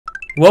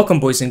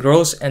Welcome boys and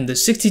girls and the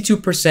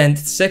 62%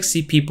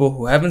 sexy people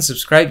who haven't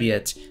subscribed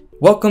yet.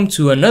 Welcome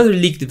to another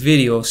leaked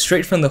video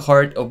straight from the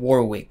heart of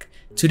Warwick.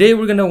 Today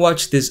we're gonna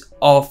watch this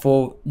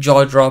awful,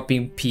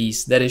 jaw-dropping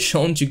piece that is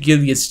shown to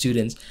Gilead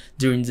students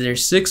during their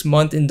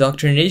 6-month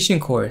indoctrination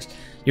course.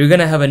 You're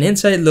gonna have an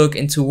inside look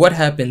into what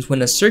happens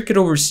when a circuit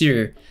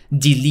overseer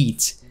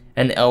deletes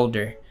an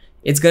elder.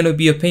 It's gonna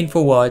be a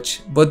painful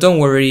watch, but don't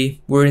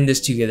worry, we're in this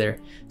together.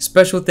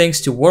 Special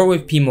thanks to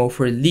Warwick Pimo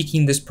for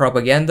leaking this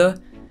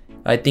propaganda.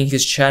 I think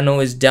his channel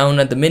is down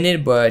at the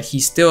minute, but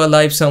he's still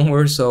alive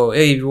somewhere, so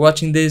hey, if you're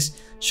watching this,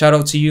 shout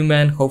out to you,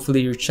 man. Hopefully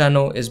your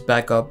channel is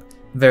back up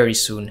very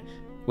soon.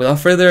 Without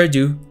further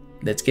ado,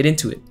 let's get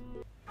into it.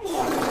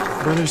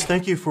 Brothers,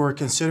 thank you for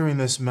considering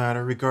this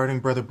matter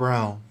regarding Brother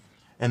Brown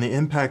and the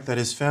impact that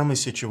his family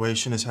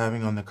situation is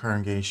having on the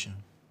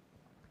congregation.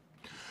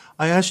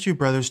 I asked you,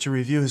 brothers, to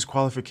review his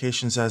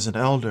qualifications as an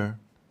elder.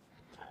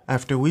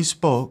 After we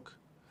spoke,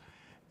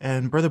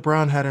 and Brother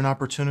Brown had an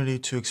opportunity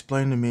to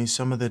explain to me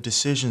some of the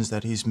decisions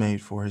that he's made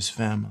for his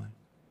family.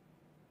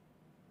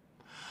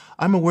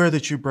 I'm aware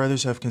that you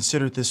brothers have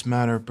considered this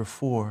matter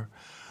before,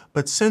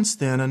 but since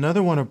then,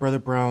 another one of Brother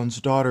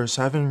Brown's daughters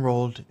have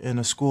enrolled in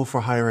a school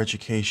for higher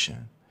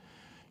education,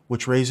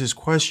 which raises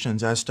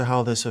questions as to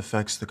how this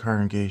affects the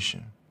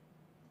congregation.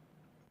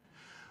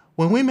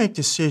 When we make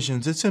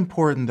decisions, it's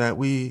important that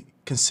we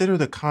consider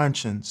the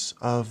conscience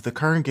of the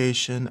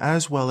congregation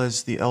as well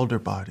as the elder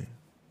body.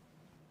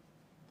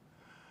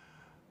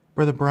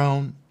 Brother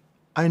Brown,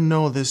 I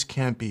know this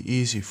can't be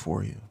easy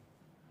for you,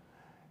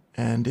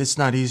 and it's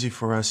not easy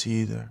for us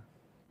either.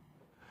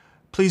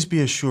 Please be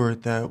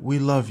assured that we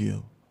love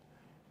you,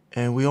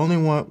 and we only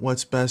want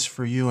what's best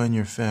for you and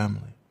your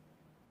family.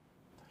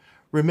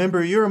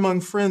 Remember, you're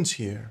among friends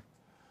here,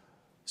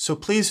 so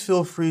please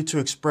feel free to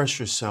express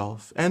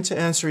yourself and to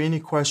answer any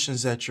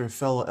questions that your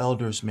fellow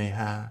elders may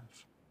have.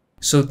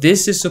 So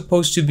this is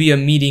supposed to be a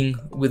meeting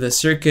with a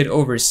circuit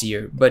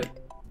overseer, but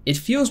it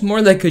feels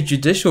more like a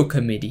judicial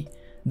committee.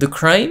 The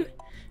crime?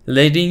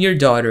 Letting your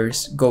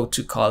daughters go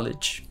to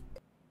college.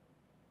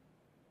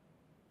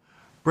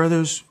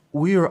 Brothers,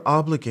 we are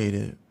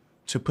obligated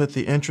to put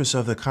the interests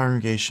of the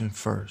congregation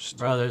first.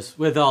 Brothers,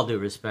 with all due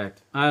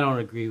respect, I don't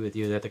agree with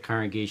you that the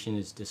congregation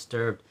is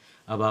disturbed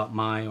about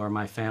my or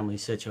my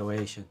family's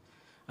situation.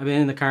 I've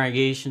been in the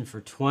congregation for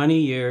 20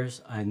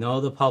 years. I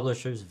know the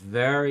publishers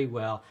very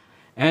well,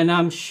 and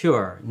I'm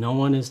sure no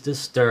one is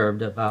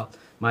disturbed about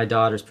my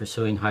daughter's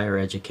pursuing higher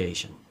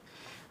education.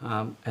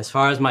 As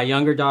far as my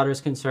younger daughter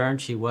is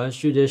concerned, she was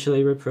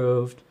judicially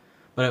reproved,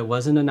 but it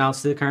wasn't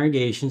announced to the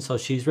congregation, so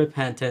she's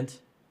repentant.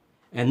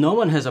 And no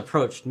one has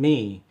approached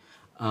me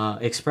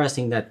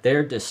expressing that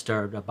they're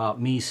disturbed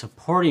about me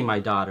supporting my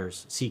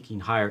daughters seeking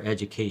higher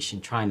education,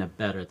 trying to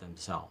better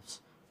themselves.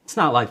 It's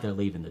not like they're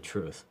leaving the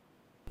truth.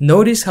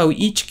 Notice how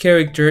each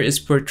character is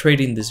portrayed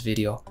in this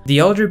video. The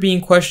elder being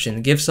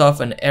questioned gives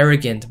off an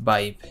arrogant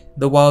vibe,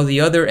 while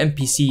the other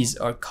NPCs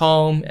are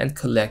calm and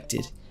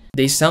collected.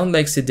 They sound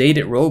like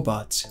sedated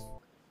robots.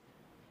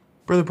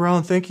 Brother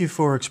Brown, thank you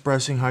for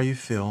expressing how you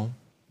feel.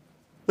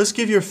 Let's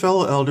give your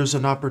fellow elders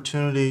an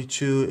opportunity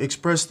to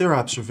express their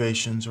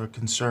observations or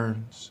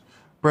concerns.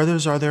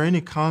 Brothers, are there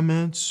any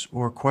comments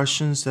or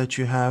questions that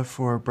you have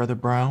for Brother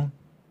Brown?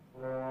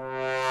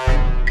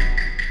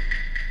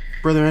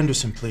 Brother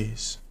Anderson,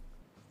 please.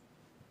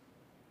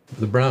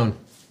 Brother Brown,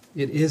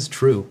 it is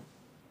true.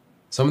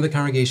 Some of the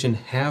congregation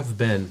have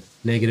been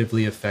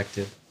negatively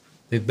affected.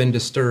 They've been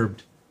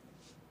disturbed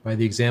by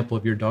the example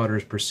of your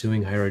daughters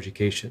pursuing higher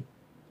education.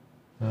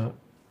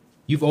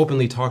 You've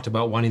openly talked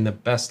about wanting the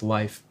best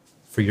life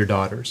for your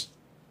daughters.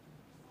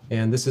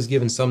 And this has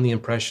given some the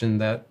impression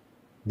that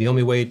the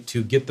only way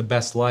to get the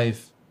best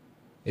life,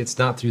 it's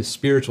not through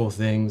spiritual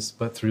things,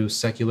 but through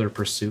secular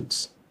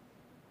pursuits.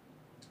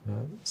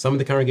 Some of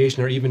the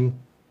congregation are even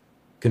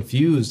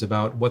confused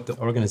about what the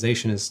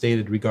organization has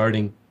stated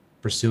regarding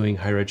pursuing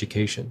higher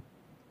education.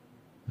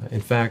 In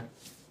fact,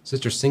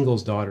 Sister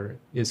Single's daughter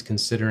is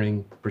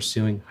considering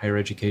pursuing higher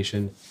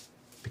education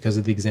because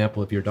of the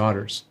example of your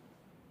daughters.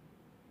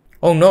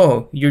 Oh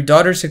no, your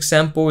daughter's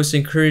example is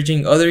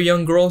encouraging other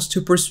young girls to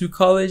pursue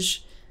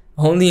college?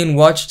 Only in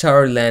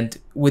Watchtower land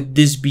would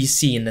this be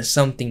seen as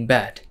something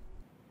bad.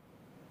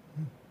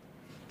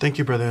 Thank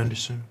you, Brother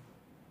Anderson.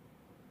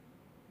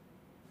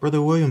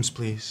 Brother Williams,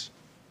 please.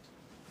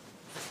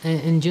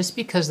 And just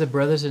because the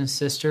brothers and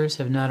sisters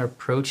have not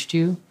approached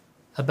you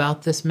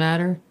about this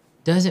matter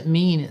doesn't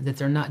mean that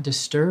they're not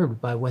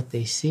disturbed by what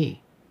they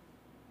see.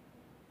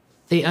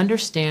 They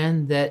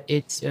understand that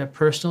it's a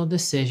personal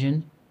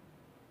decision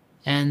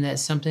and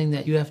that's something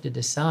that you have to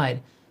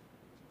decide,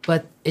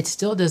 but it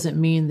still doesn't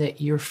mean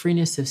that your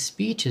freeness of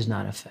speech is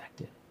not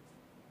affected.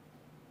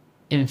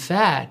 In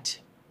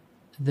fact,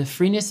 the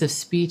freeness of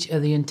speech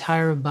of the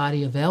entire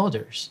body of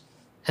elders,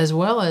 as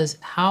well as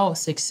how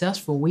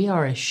successful we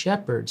are as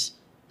shepherds,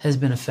 has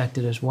been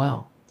affected as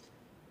well.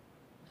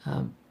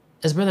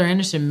 As Brother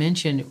Anderson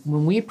mentioned,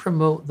 when we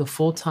promote the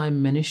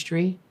full-time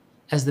ministry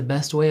as the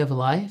best way of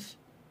life,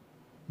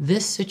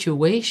 this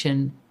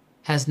situation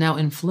has now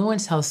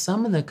influenced how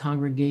some of the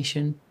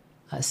congregation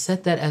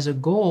set that as a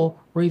goal,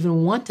 or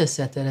even want to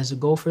set that as a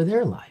goal for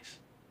their life.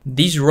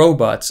 These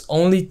robots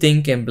only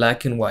think in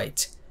black and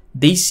white.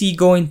 They see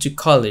going to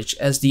college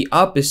as the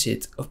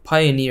opposite of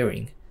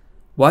pioneering.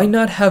 Why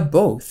not have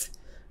both?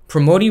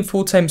 Promoting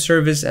full-time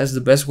service as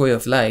the best way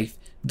of life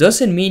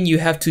doesn't mean you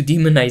have to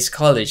demonize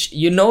college.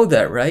 You know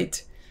that,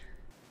 right?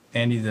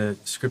 Andy, the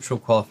scriptural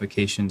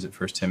qualifications at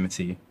 1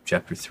 Timothy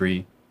chapter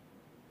 3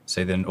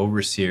 say that an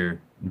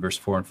overseer, in verse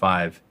 4 and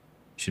 5,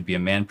 should be a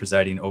man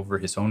presiding over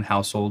his own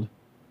household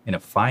in a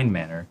fine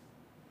manner,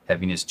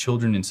 having his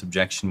children in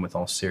subjection with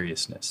all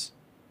seriousness.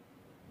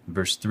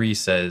 Verse 3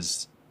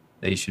 says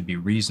that he should be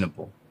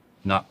reasonable,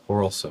 not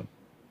quarrelsome.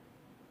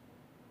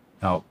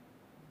 Now,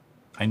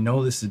 I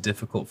know this is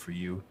difficult for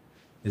you.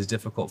 It's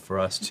difficult for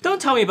us too.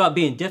 Don't tell me about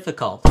being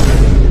difficult.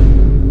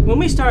 When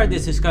we started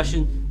this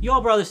discussion, you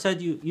all brothers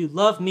said you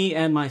love me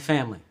and my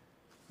family.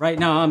 Right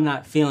now, I'm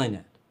not feeling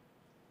it.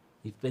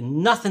 You've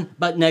been nothing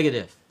but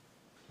negative.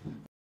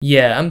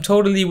 Yeah, I'm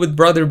totally with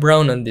Brother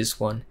Brown on this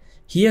one.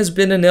 He has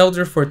been an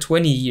elder for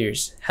 20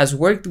 years, has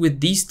worked with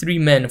these three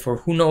men for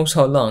who knows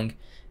how long,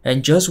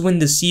 and just when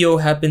the CO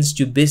happens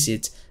to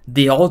visit,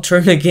 they all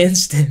turn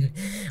against him.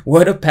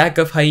 What a pack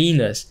of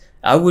hyenas.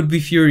 I would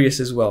be furious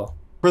as well.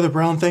 Brother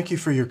Brown, thank you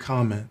for your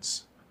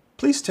comments.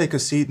 Please take a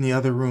seat in the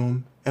other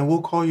room, and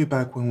we'll call you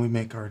back when we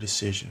make our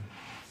decision.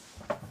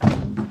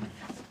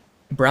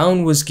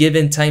 Brown was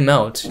given time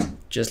out,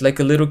 just like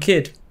a little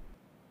kid.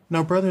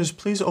 Now, brothers,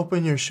 please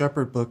open your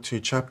Shepherd book to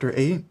chapter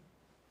 8.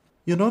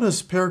 You'll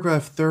notice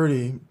paragraph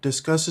 30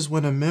 discusses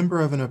when a member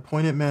of an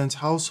appointed man's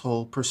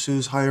household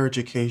pursues higher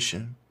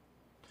education,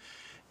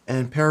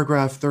 and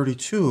paragraph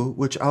 32,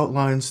 which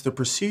outlines the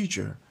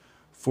procedure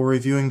for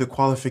reviewing the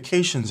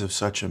qualifications of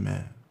such a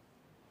man.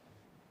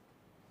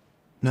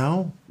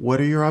 Now, what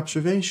are your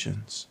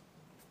observations?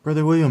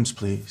 Brother Williams,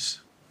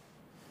 please.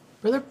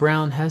 Brother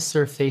Brown has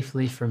served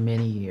faithfully for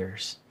many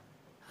years.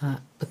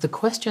 But the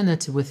question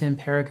that's within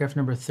paragraph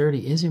number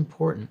 30 is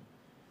important.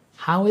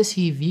 How is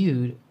he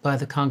viewed by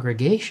the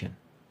congregation?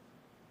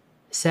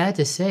 Sad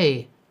to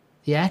say,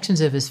 the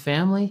actions of his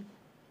family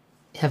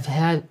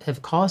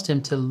have caused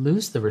him to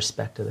lose the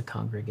respect of the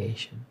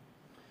congregation.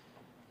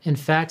 In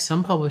fact,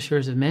 some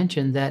publishers have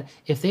mentioned that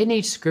if they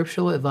need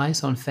scriptural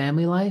advice on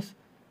family life,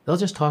 they'll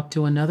just talk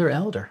to another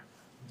elder.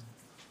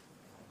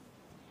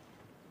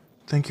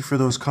 Thank you for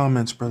those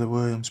comments, Brother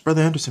Williams.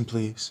 Brother Anderson,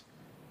 please.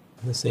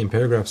 The same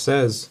paragraph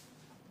says,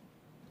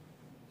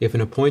 if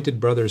an appointed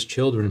brother's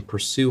children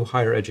pursue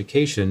higher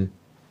education,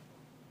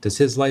 does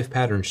his life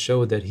pattern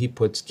show that he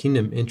puts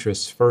kingdom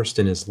interests first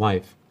in his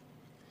life?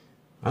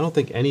 I don't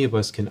think any of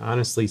us can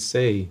honestly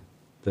say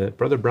that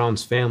Brother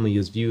Brown's family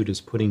is viewed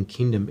as putting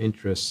kingdom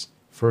interests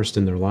first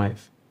in their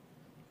life.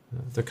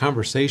 The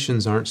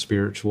conversations aren't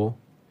spiritual,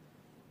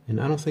 and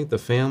I don't think the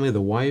family,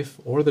 the wife,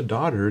 or the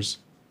daughters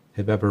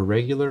have ever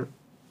regular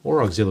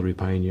or auxiliary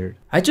pioneered.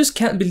 I just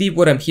can't believe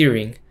what I'm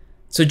hearing.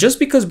 So just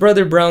because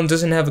Brother Brown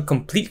doesn't have a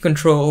complete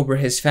control over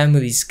his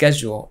family's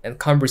schedule and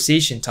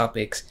conversation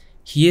topics,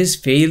 he is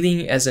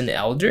failing as an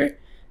elder?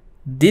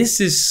 This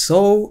is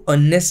so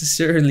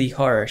unnecessarily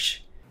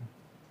harsh.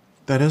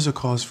 That is a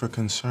cause for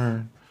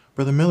concern.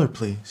 Brother Miller,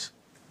 please.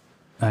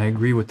 I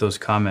agree with those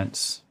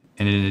comments.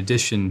 And in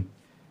addition,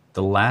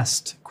 the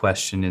last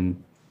question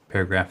in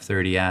paragraph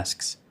 30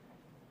 asks,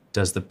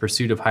 does the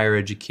pursuit of higher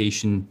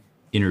education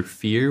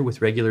interfere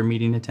with regular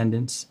meeting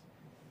attendance,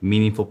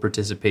 meaningful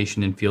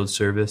participation in field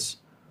service,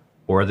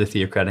 or other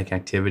theocratic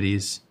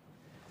activities?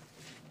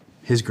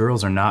 His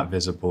girls are not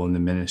visible in the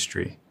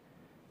ministry,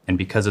 and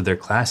because of their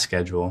class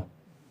schedule,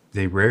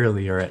 they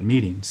rarely are at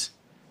meetings.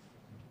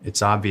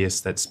 It's obvious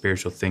that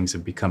spiritual things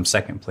have become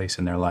second place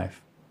in their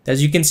life.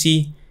 As you can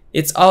see,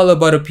 it's all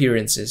about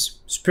appearances.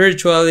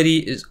 Spirituality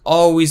is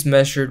always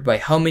measured by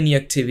how many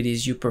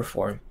activities you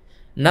perform,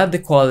 not the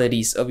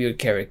qualities of your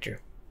character.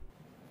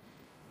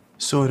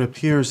 So it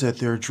appears that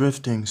they're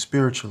drifting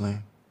spiritually.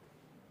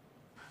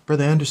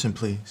 Brother Anderson,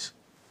 please.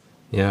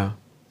 Yeah.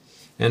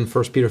 And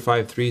 1 Peter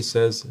 5:3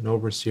 says an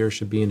overseer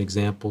should be an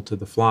example to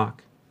the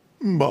flock.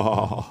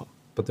 Bah.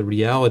 But the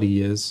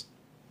reality is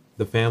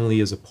the family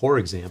is a poor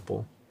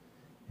example,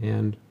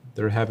 and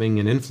they're having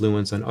an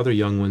influence on other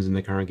young ones in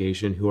the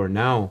congregation who are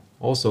now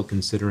also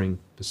considering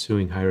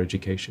pursuing higher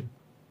education.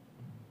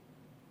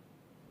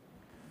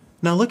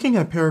 Now, looking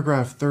at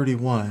paragraph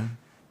 31,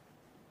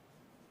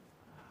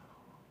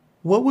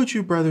 what would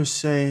you brothers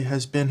say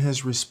has been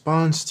his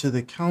response to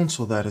the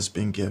counsel that has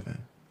been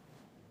given?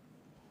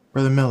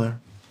 Brother Miller.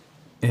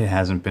 It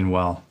hasn't been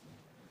well.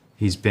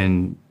 He's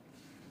been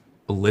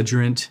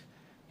belligerent.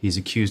 He's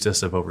accused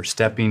us of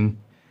overstepping,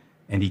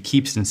 and he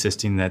keeps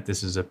insisting that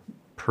this is a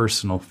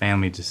personal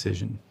family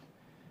decision.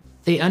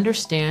 They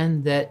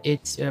understand that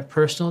it's a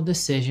personal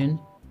decision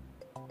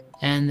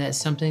and that's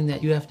something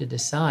that you have to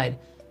decide.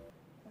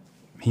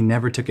 He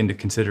never took into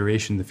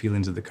consideration the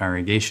feelings of the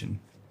congregation.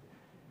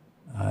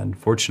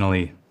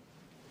 Unfortunately,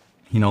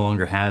 he no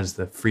longer has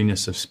the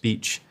freeness of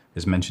speech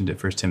as mentioned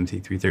at 1 Timothy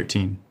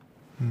 3:13.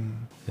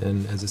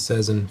 And as it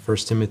says in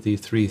 1 Timothy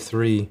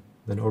 3:3,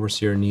 An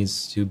overseer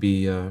needs to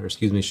be,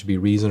 should be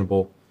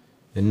reasonable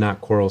and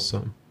not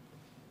quarrelsome.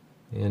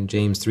 And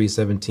James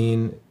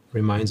 3:17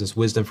 reminds us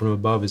wisdom from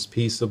above is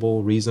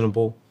peaceable,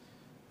 reasonable,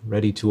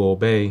 ready to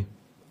obey.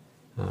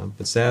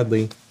 But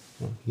sadly,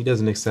 he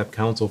doesn't accept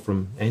counsel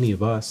from any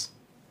of us.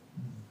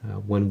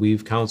 When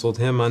we've counseled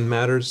him on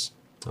matters,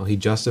 he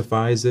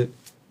justifies it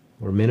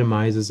or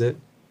minimizes it.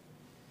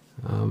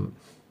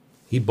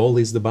 He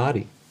bullies the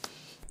body.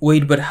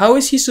 Wait, but how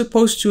is he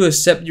supposed to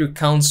accept your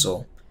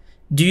counsel?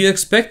 Do you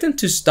expect him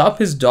to stop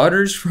his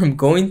daughters from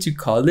going to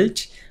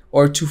college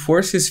or to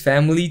force his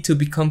family to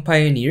become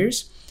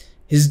pioneers?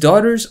 His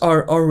daughters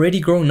are already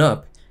grown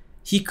up.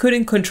 He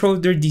couldn't control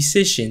their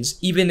decisions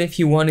even if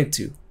he wanted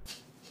to.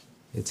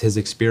 It's his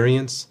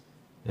experience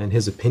and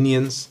his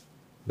opinions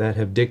that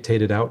have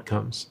dictated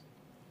outcomes.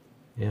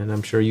 And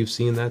I'm sure you've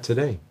seen that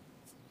today.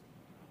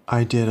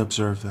 I did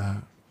observe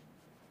that.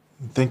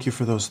 Thank you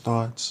for those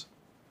thoughts.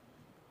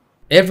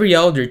 Every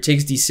elder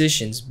takes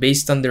decisions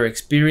based on their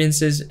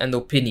experiences and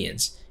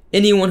opinions.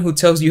 Anyone who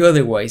tells you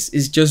otherwise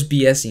is just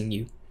BSing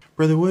you.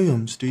 Brother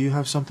Williams, do you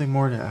have something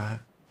more to add?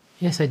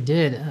 Yes, I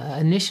did.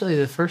 Initially,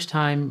 the first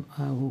time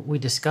we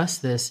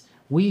discussed this,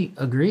 we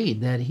agreed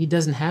that he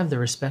doesn't have the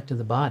respect of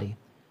the body.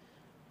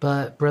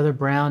 But Brother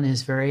Brown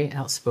is very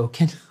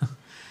outspoken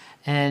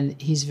and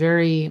he's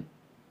very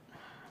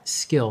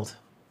skilled.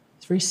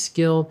 He's very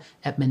skilled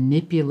at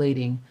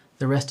manipulating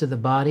the rest of the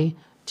body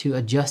to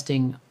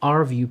adjusting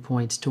our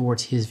viewpoints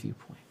towards his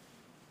viewpoint.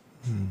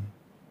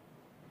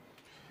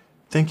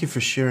 Thank you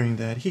for sharing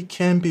that. He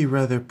can be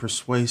rather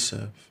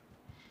persuasive.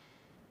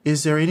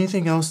 Is there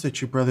anything else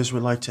that you brothers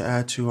would like to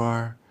add to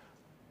our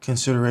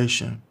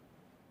consideration?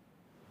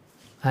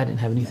 I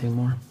didn't have anything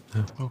more.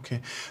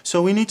 Okay.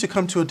 So we need to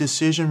come to a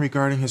decision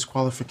regarding his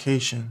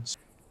qualifications.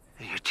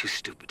 You're too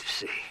stupid to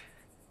see.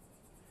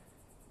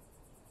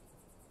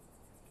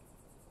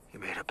 He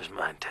made up his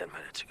mind 10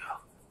 minutes ago.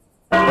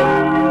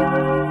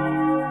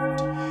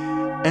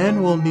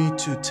 And we'll need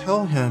to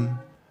tell him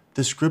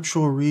the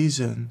scriptural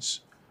reasons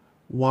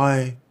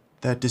why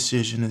that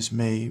decision is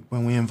made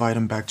when we invite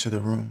him back to the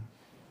room.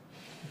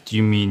 Do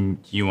you mean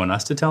you want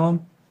us to tell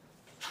him?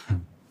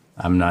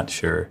 I'm not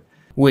sure.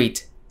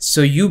 Wait,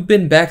 so you've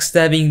been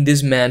backstabbing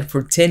this man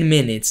for 10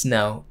 minutes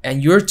now,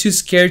 and you're too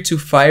scared to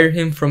fire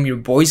him from your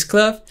boys'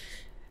 club?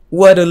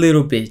 What a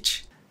little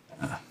bitch.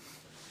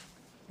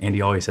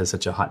 Andy always has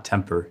such a hot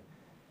temper.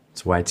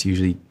 That's why it's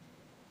usually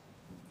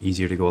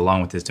easier to go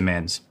along with his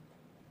demands.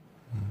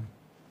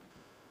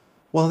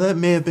 While that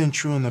may have been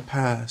true in the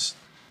past,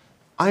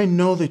 I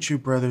know that you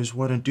brothers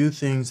want to do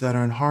things that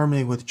are in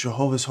harmony with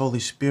Jehovah's Holy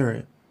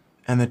Spirit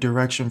and the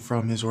direction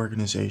from his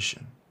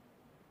organization.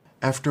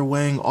 After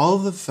weighing all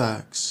of the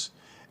facts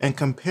and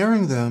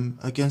comparing them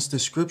against the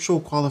scriptural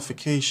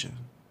qualification,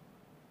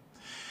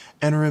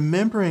 and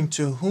remembering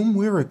to whom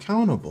we're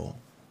accountable,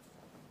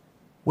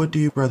 what do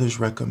you brothers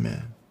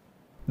recommend?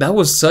 That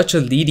was such a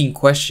leading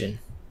question.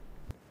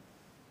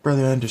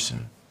 Brother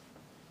Anderson.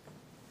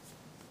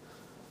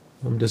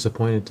 I'm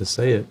disappointed to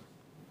say it,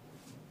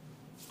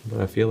 but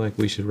I feel like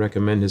we should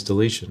recommend his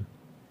deletion.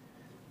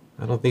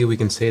 I don't think we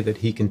can say that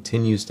he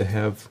continues to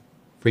have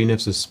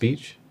freeness of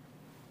speech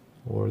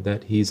or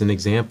that he's an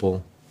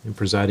example in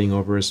presiding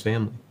over his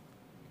family.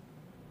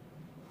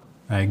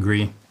 I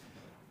agree.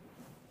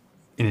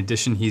 In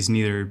addition, he's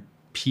neither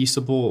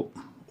peaceable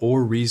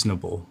or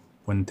reasonable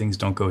when things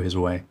don't go his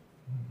way.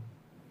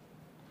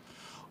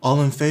 All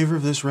in favor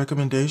of this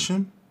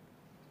recommendation?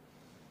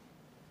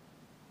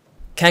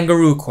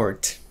 Kangaroo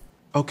court.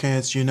 Okay,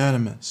 it's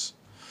unanimous.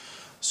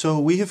 So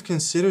we have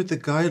considered the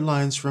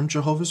guidelines from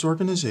Jehovah's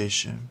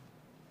organization.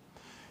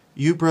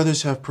 You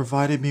brothers have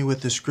provided me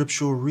with the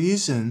scriptural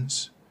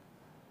reasons,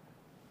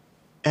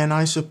 and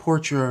I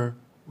support your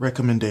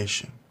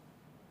recommendation.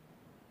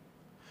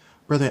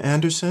 Brother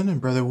Anderson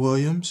and Brother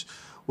Williams,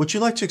 would you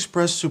like to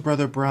express to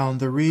Brother Brown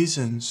the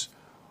reasons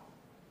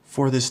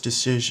for this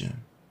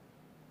decision?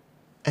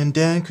 And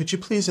Dan, could you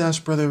please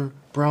ask Brother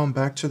Brown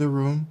back to the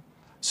room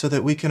so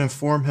that we can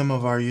inform him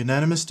of our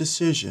unanimous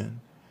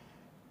decision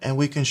and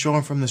we can show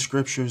him from the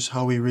scriptures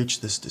how we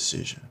reached this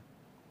decision?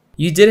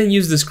 You didn't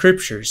use the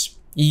scriptures.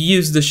 You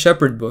used the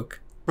shepherd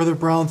book. Brother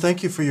Brown,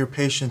 thank you for your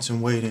patience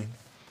in waiting.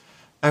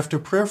 After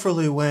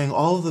prayerfully weighing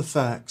all of the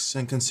facts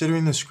and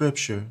considering the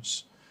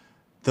scriptures,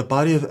 the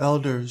body of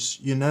elders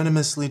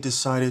unanimously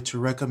decided to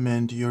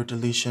recommend your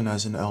deletion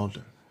as an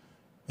elder,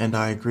 and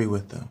I agree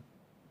with them.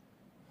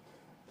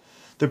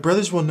 The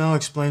brothers will now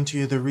explain to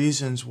you the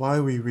reasons why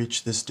we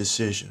reached this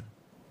decision.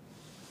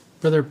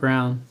 Brother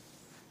Brown,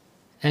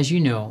 as you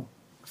know,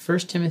 1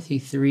 Timothy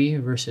 3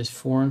 verses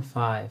 4 and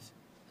 5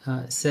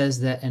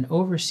 says that an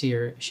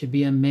overseer should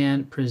be a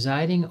man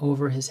presiding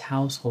over his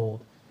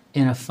household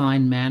in a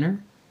fine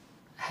manner,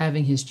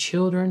 having his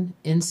children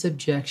in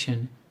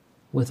subjection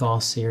with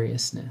all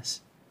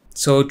seriousness.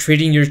 So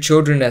treating your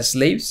children as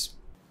slaves?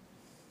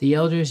 The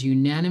elders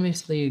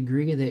unanimously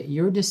agree that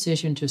your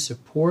decision to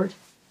support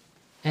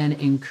and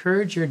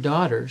encourage your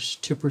daughters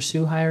to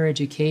pursue higher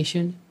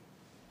education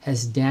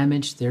has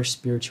damaged their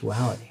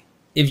spirituality.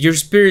 If your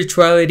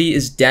spirituality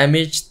is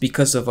damaged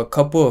because of a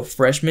couple of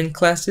freshman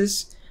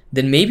classes,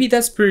 then maybe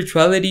that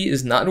spirituality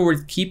is not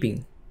worth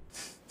keeping.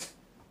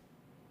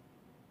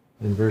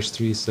 And verse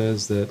 3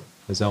 says that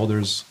as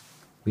elders,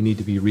 we need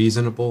to be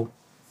reasonable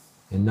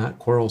and not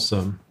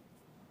quarrelsome.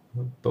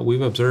 But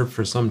we've observed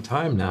for some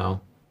time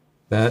now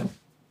that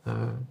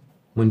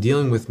when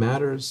dealing with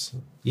matters,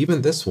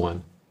 even this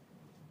one,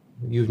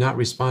 you've not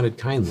responded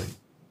kindly.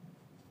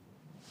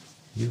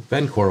 You've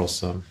been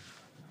quarrelsome.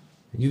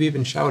 You've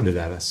even shouted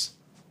at us.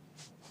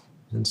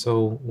 And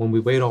so when we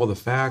weighed all the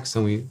facts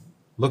and we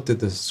looked at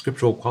the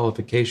scriptural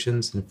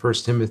qualifications in 1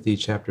 Timothy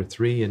chapter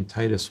 3 and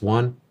Titus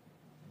 1,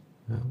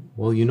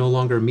 well, you no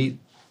longer meet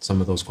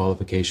some of those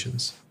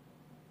qualifications.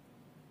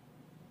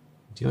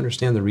 Do you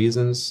understand the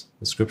reasons,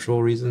 the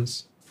scriptural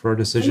reasons for our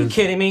decision? Are you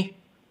kidding me?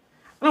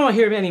 I don't want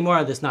to hear any more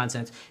of this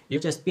nonsense.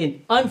 You're just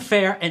being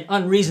unfair and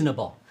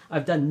unreasonable.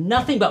 I've done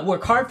nothing but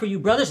work hard for you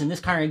brothers in this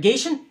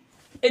congregation.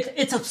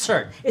 It's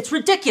absurd. It's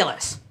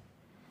ridiculous.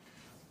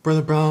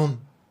 Brother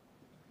Brown,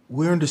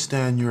 we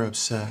understand you're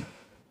upset.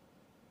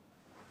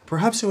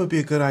 Perhaps it would be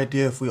a good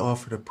idea if we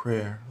offered a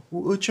prayer.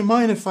 Would you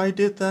mind if I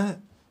did that?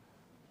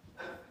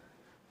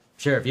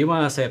 Sure, if you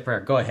want to say a prayer,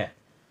 go ahead.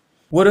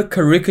 What a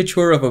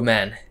caricature of a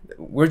man.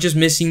 We're just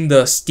missing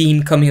the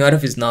steam coming out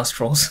of his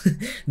nostrils.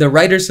 The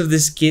writers of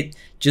this skit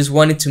just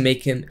wanted to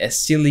make him as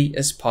silly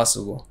as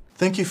possible.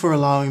 Thank you for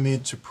allowing me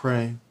to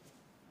pray.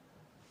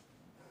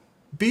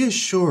 Be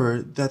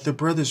assured that the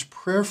brothers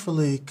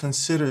prayerfully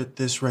considered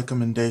this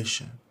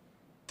recommendation.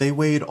 They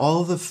weighed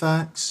all of the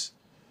facts.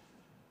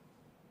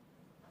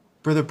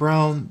 Brother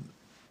Brown,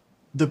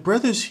 the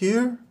brothers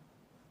here,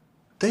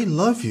 they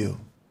love you.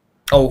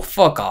 Oh,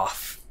 fuck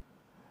off.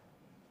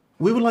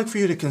 We would like for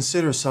you to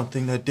consider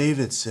something that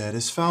David said.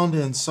 It's found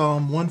in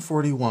Psalm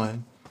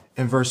 141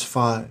 and verse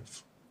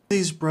 5.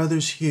 These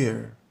brothers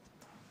here,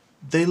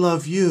 they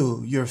love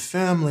you, your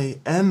family,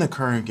 and the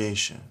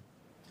congregation.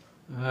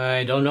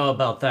 I don't know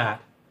about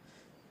that.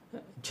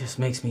 It just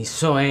makes me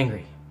so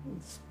angry.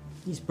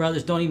 These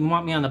brothers don't even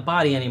want me on the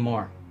body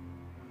anymore.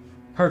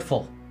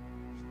 Hurtful.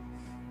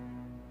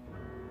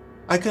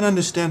 I can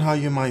understand how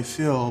you might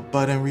feel,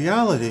 but in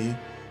reality,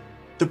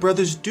 the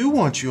brothers do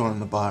want you on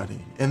the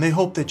body, and they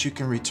hope that you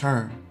can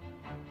return.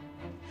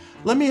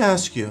 Let me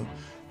ask you,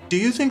 do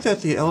you think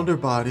that the elder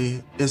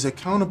body is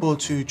accountable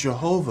to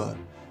Jehovah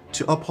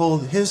to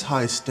uphold his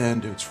high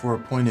standards for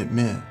appointed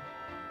men?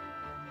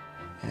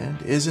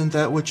 And isn't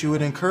that what you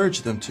would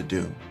encourage them to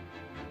do?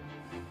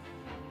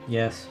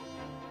 Yes.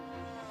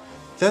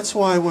 That's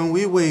why when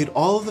we weighed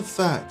all of the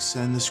facts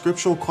and the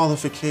scriptural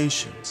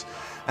qualifications,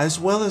 as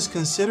well as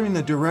considering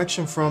the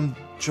direction from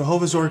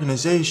Jehovah's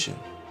organization,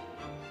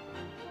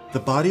 the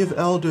body of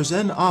elders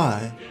and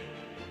I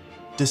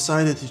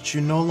decided that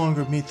you no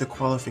longer meet the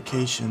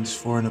qualifications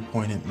for an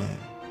appointed man.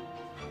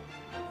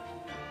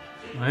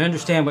 I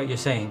understand what you're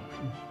saying,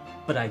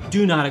 but I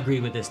do not agree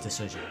with this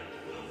decision.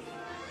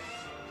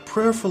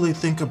 Prayerfully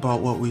think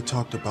about what we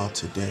talked about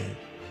today.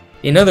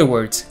 In other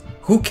words,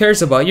 who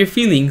cares about your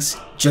feelings?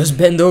 Just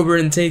bend over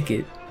and take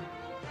it.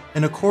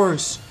 And of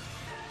course,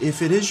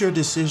 if it is your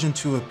decision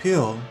to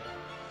appeal,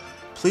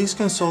 please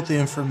consult the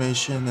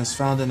information that's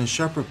found in the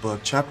Shepherd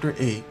Book, Chapter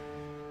 8,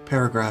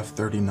 Paragraph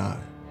 39.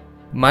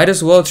 Might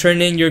as well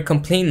turn in your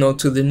complaint note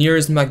to the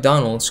nearest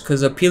McDonald's,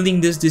 cause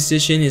appealing this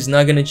decision is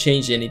not gonna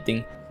change anything.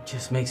 It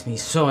just makes me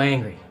so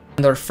angry.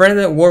 And our friend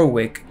at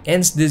Warwick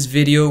ends this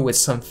video with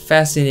some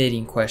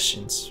fascinating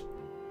questions.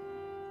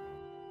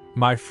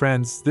 My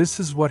friends, this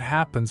is what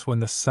happens when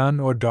the son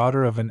or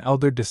daughter of an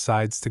elder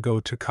decides to go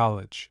to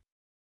college.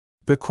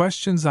 The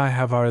questions I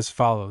have are as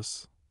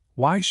follows.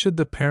 Why should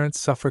the parents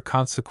suffer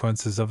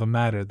consequences of a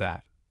matter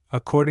that,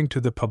 according to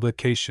the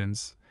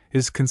publications,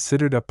 is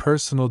considered a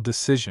personal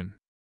decision?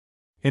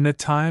 In a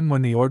time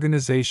when the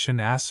organization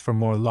asks for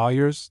more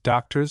lawyers,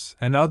 doctors,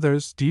 and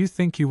others, do you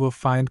think you will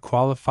find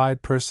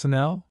qualified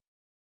personnel?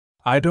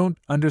 I don't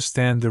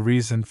understand the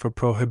reason for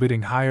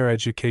prohibiting higher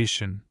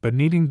education, but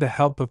needing the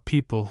help of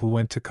people who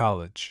went to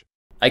college.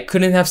 I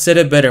couldn't have said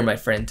it better, my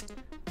friend.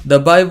 The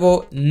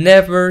Bible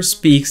never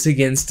speaks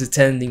against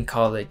attending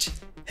college.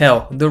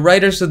 Hell, the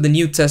writers of the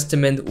New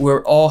Testament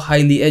were all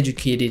highly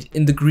educated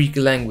in the Greek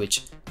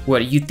language.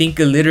 What, you think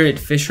illiterate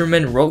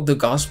fishermen wrote the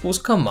Gospels?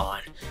 Come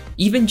on.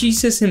 Even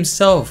Jesus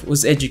himself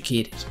was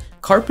educated.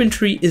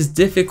 Carpentry is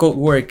difficult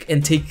work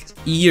and takes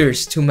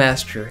years to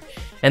master.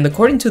 And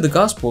according to the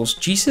Gospels,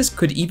 Jesus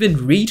could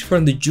even read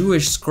from the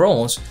Jewish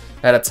scrolls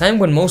at a time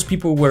when most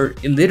people were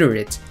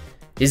illiterate.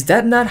 Is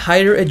that not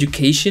higher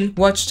education,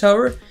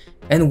 Watchtower?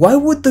 And why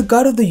would the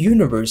God of the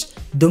universe,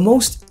 the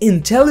most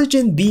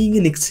intelligent being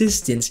in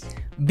existence,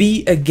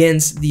 be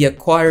against the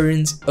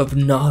acquirance of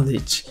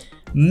knowledge?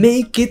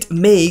 Make it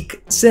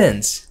make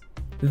sense.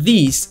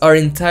 These are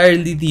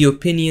entirely the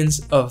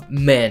opinions of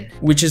men,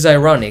 which is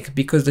ironic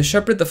because the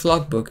Shepherd the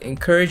Flock book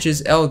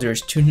encourages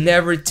elders to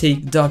never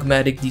take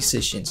dogmatic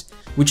decisions,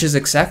 which is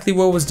exactly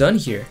what was done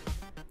here.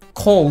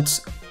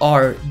 Cults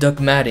are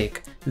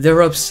dogmatic.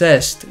 They're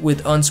obsessed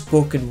with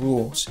unspoken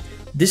rules.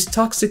 This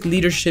toxic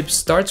leadership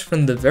starts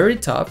from the very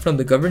top, from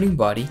the governing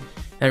body,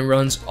 and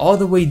runs all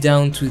the way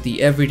down to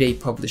the everyday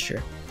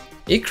publisher.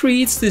 It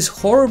creates this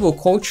horrible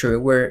culture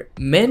where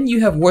men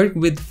you have worked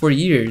with for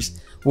years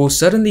will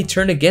suddenly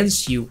turn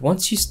against you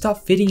once you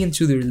stop fitting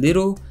into their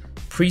little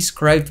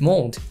prescribed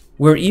mold,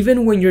 where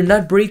even when you're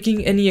not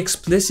breaking any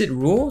explicit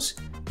rules,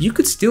 you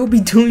could still be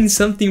doing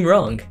something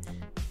wrong.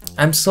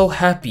 I'm so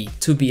happy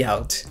to be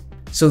out.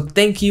 So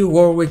thank you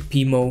Warwick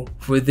Pimo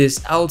for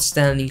this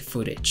outstanding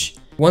footage.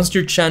 Once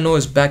your channel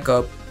is back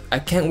up, I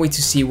can't wait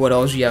to see what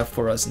else you have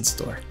for us in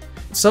store.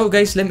 So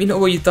guys, let me know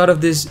what you thought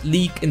of this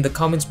leak in the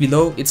comments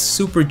below. It's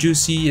super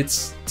juicy,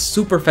 it's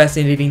super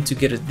fascinating to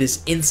get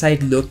this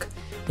inside look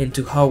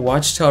into how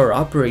Watchtower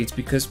operates,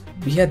 because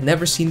we had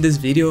never seen this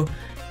video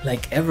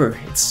like ever.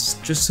 It's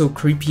just so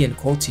creepy and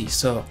culty.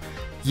 So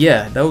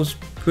yeah, that was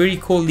pretty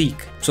cool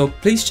leak. So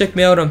please check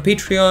me out on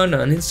Patreon,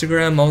 on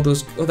Instagram,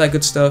 all that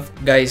good stuff.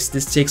 Guys,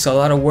 this takes a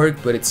lot of work,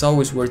 but it's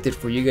always worth it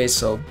for you guys,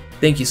 so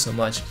thank you so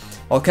much.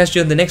 I'll catch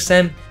you on the next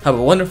time. Have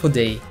a wonderful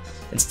day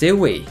and stay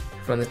away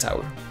from the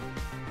tower.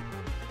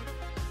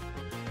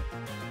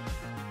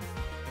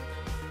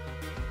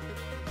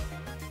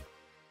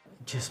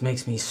 It just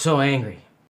makes me so angry.